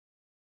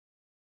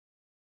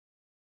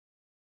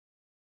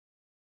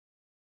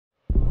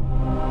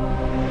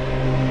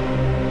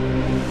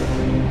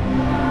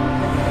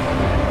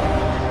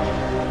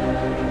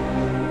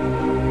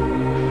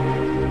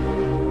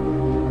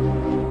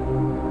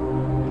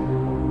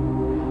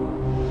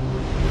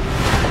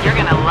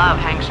love,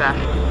 Hengsha.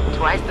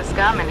 Twice the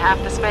scum and half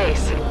the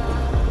space.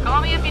 Call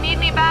me if you need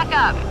any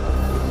backup.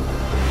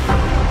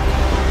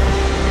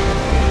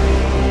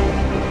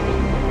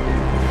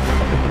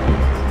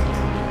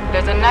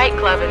 There's a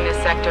nightclub in this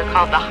sector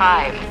called The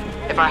Hive.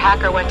 If our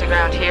hacker went to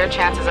ground here,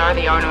 chances are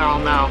the owner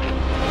will know.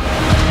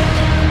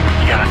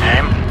 You got a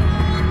name?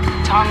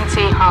 Tong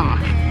Tsi Hung.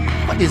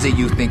 What is it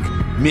you think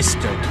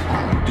Mr.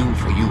 Tong do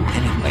for you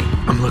anyway?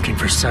 I'm looking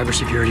for a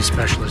cybersecurity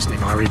specialist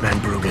named Ari Van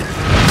Bruggen.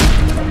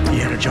 He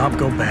had a job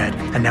go bad,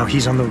 and now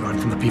he's on the run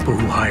from the people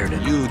who hired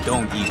him. You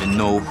don't even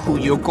know who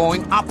you're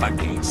going up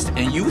against,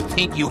 and you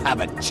think you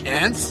have a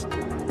chance?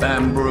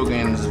 Van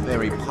Bruggen's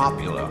very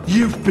popular.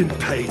 You've been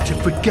paid to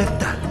forget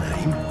that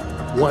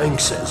name. Wang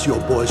says your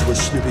boys were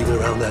snooping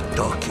around that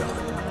dockyard.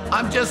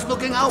 I'm just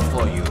looking out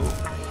for you.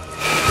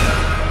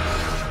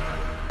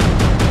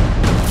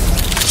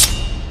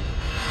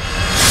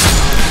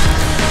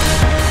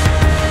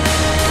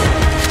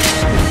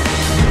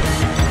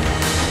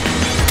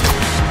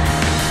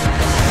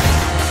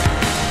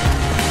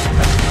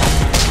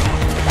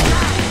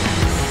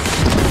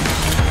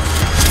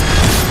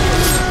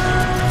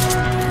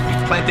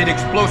 Planted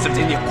explosives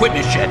in the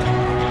equipment shed.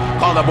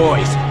 Call the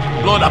boys.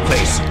 Blow the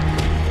place.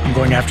 I'm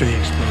going after the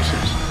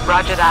explosives.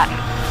 Roger that.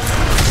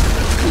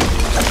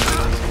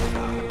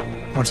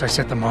 Once I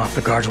set them off,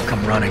 the guards will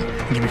come running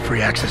and give me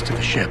free access to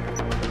the ship.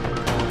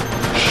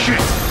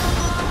 Shit!